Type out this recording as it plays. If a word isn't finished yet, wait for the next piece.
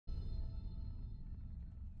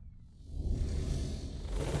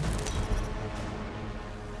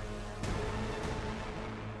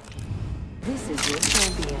is your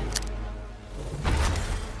champion.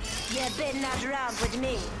 You better not round with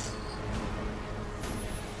me.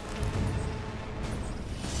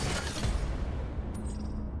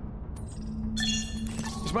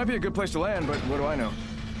 This might be a good place to land, but what do I know?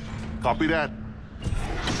 Copy that.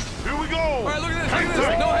 Here we go! All right, look at this, look at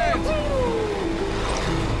this. No hands!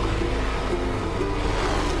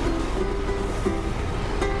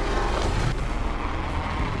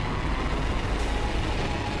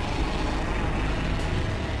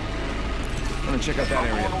 I'm gonna check out that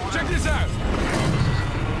area. Check this out!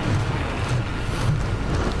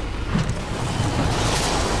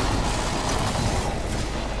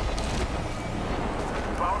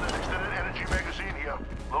 Found an extended energy magazine here.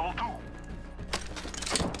 Level 2.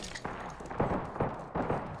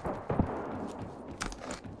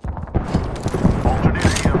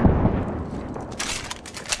 Alternate here.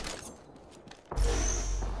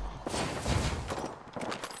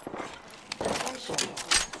 Attention.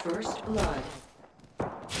 First blood.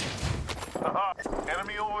 Haha.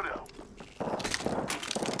 Enemy over there.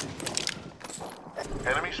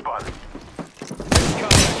 Enemy spotted.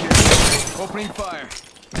 Contact here. Opening fire.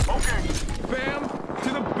 Okay. Bam to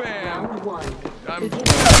the bam. Round one. I'm Begin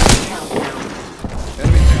countdown.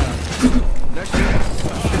 enemy down. Next hit.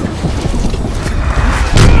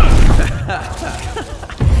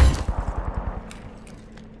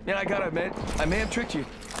 Yeah, I gotta admit, I may have tricked you.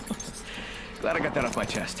 Glad I got that off my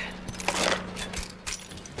chest.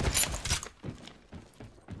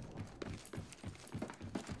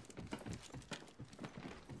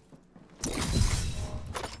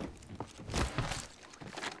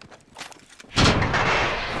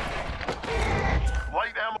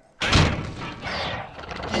 Light ammo.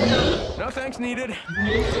 No thanks needed.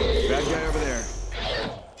 Bad guy over there.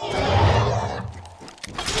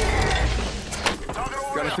 Target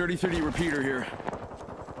over Got a there. 30-30 repeater here.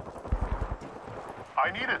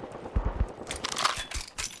 I need it.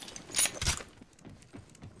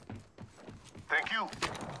 Thank you.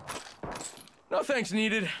 No thanks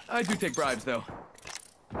needed. I do take bribes, though.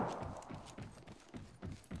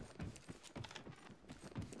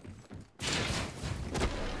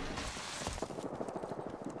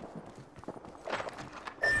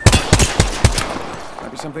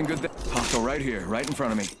 Might be something good there. Hostile right here, right in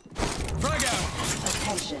front of me. Frag out!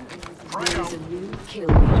 Attention. Frag There out. is a new kill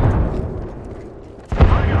leader.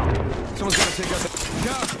 Frag out. Someone's gotta take out the...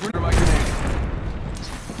 Go! We're my grenade.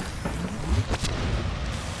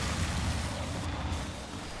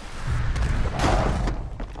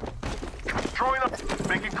 Throwing up.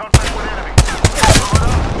 Making contact with enemy.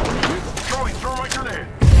 Throwing. Throw my grenade.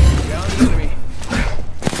 Down the enemy.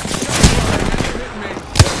 Hit me.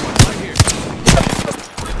 Right here.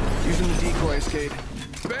 Using the decoy escape.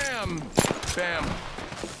 Bam! Bam.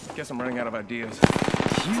 Guess I'm running out of ideas.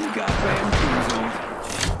 You got bamboozled.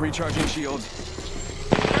 Recharging shields.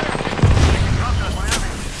 Making contact with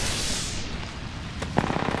enemy.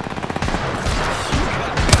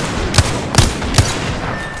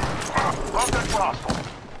 Contact for hostile.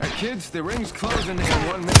 Alright, kids, the ring's closing in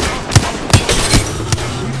 1 minute.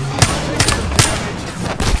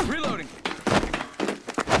 Reloading.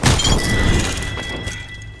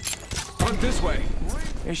 Look this way.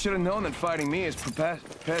 They should have known that fighting me is is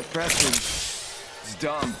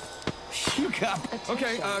dumb. You got...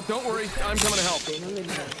 Okay, don't worry. I'm coming to help. Been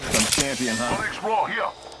eliminated. I'm champion, huh? Let's explore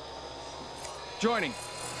here. Joining.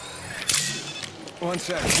 1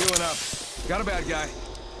 sec. Healing up. Got a bad guy.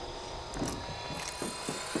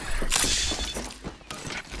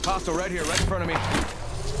 Hostile right here, right in front of me.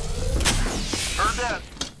 Heard that.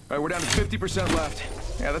 All right, we're down to 50% left.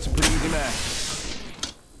 Yeah, that's a pretty easy match.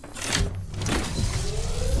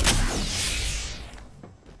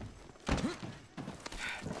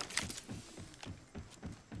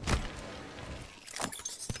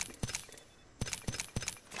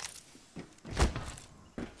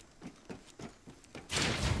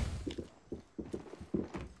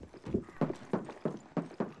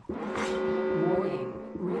 Warning.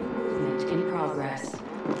 Ring movement in progress.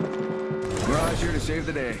 Mirage here to save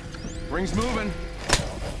the day. Ring's moving.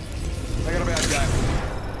 I got a bad guy.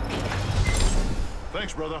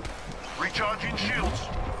 Thanks, brother. Recharging shields.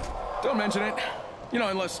 Don't mention it. You know,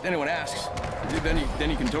 unless anyone asks. Then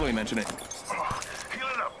you can totally mention it.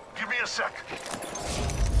 Healing up. Give me a sec.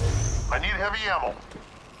 I need heavy ammo.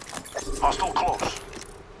 Hostile close.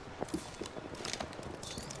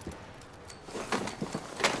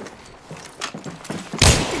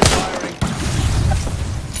 Firing.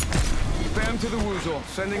 Bam to the woozle.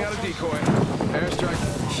 Sending out a decoy. Airstrike.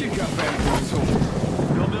 You got bamboozled.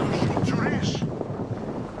 They'll never shoot through this.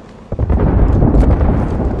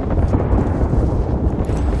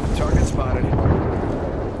 Target spotted.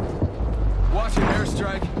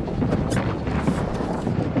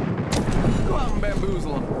 and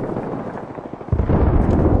bamboozle him.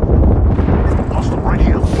 Hostile right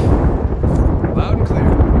here. Loud and clear.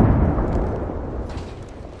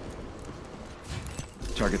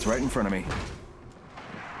 Target's right in front of me.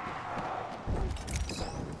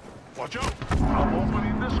 Watch out. I'm open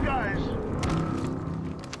in disguise.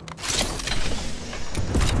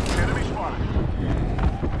 Enemy spotted.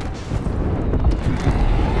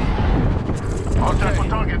 Contact with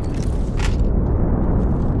target.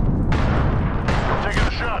 I'm taking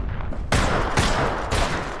a shot.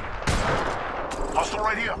 Hostile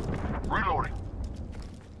right here. Reloading.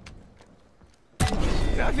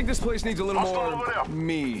 Yeah, I think this place needs a little Hostile over more there.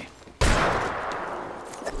 me.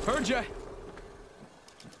 Heard ya.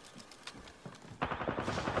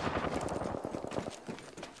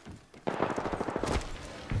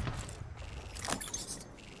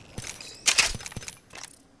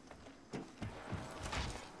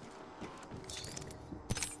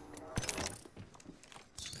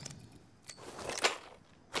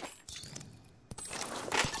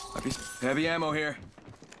 Heavy ammo here.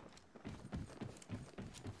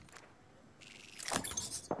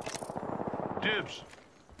 Dibs.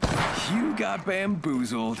 You got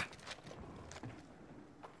bamboozled.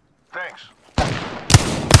 Thanks.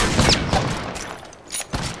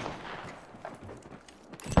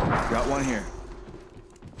 Got one here.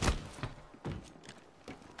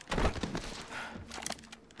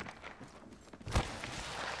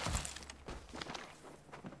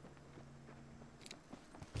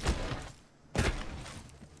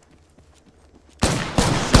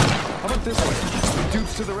 How about this way?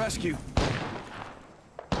 Dupes to the rescue.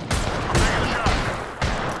 Taking a shot.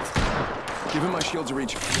 Give him my shields a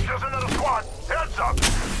reach. There's another squad. Heads up.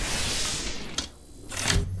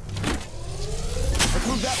 Let's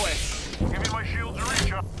move that way. Give me my shields to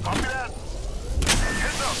reach up. Copy that.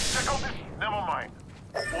 Heads up. Check out this. Never mind.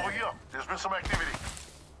 Over here. There's been some activity.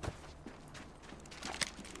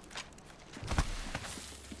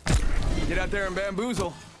 Get out there and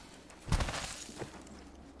bamboozle.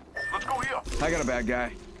 Let's go here. I got a bad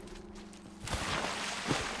guy.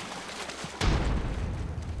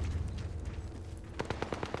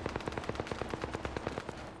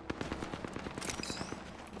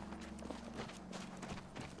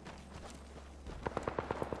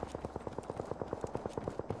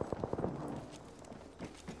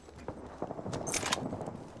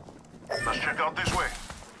 Let's check out this way.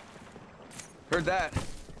 Heard that.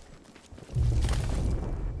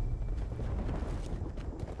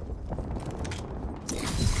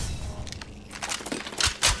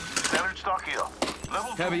 Standard stock here.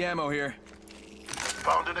 Level 2. Heavy ammo here.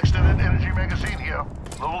 Found an extended energy magazine here.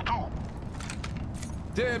 Level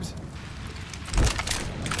 2. Dibs.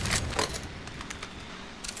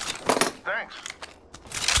 Thanks.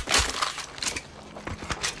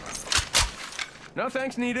 No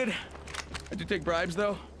thanks needed. I do take bribes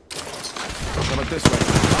though. How about this way?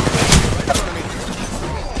 Right in front of me.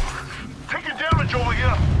 Taking damage over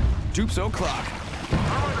here. Dupes o'clock.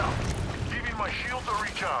 Right now. Giving my shield to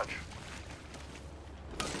recharge.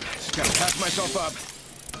 Just gotta patch myself up.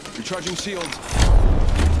 Recharging shields.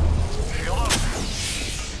 Shield up.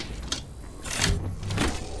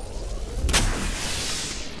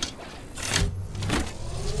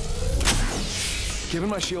 Giving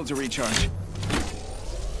my shields a recharge.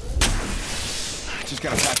 Just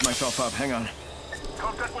gotta patch myself up. Hang on.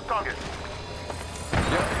 Contact with target.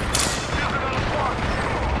 Yep. Here's another squad.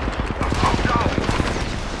 I'm down.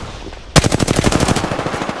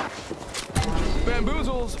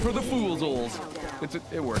 Bamboozles for the foolsels.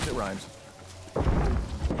 It works. It rhymes.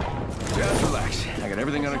 Just relax. I got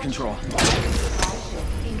everything under control. Check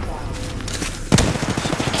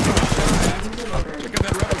out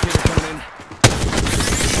that replicator coming in.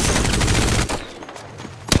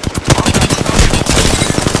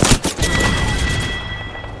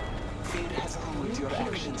 Fate has ruled your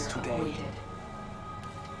actions today.